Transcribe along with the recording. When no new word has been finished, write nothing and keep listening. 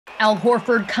Al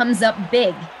Horford comes up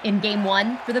big in Game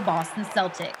 1 for the Boston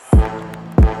Celtics.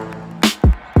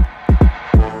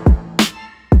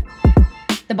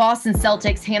 The Boston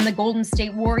Celtics hand the Golden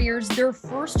State Warriors their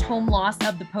first home loss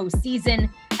of the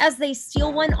postseason as they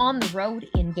steal one on the road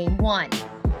in Game 1.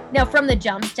 Now, from the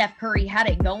jump, Steph Curry had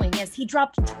it going as he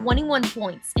dropped 21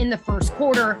 points in the first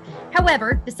quarter.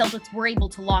 However, the Celtics were able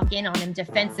to lock in on him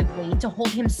defensively to hold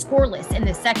him scoreless in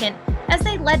the second as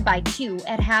they led by 2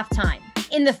 at halftime.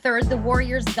 In the third, the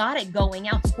Warriors got it going,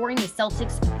 outscoring the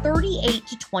Celtics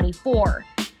 38-24.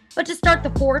 But to start the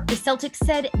fourth, the Celtics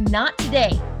said not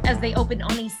today as they opened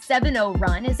on a 7-0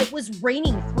 run as it was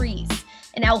raining threes.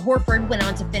 And Al Horford went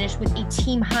on to finish with a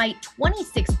team-high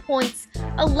 26 points,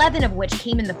 11 of which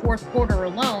came in the fourth quarter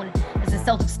alone, as the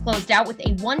Celtics closed out with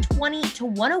a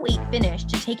 120-108 finish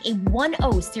to take a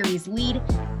 1-0 series lead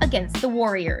against the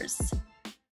Warriors.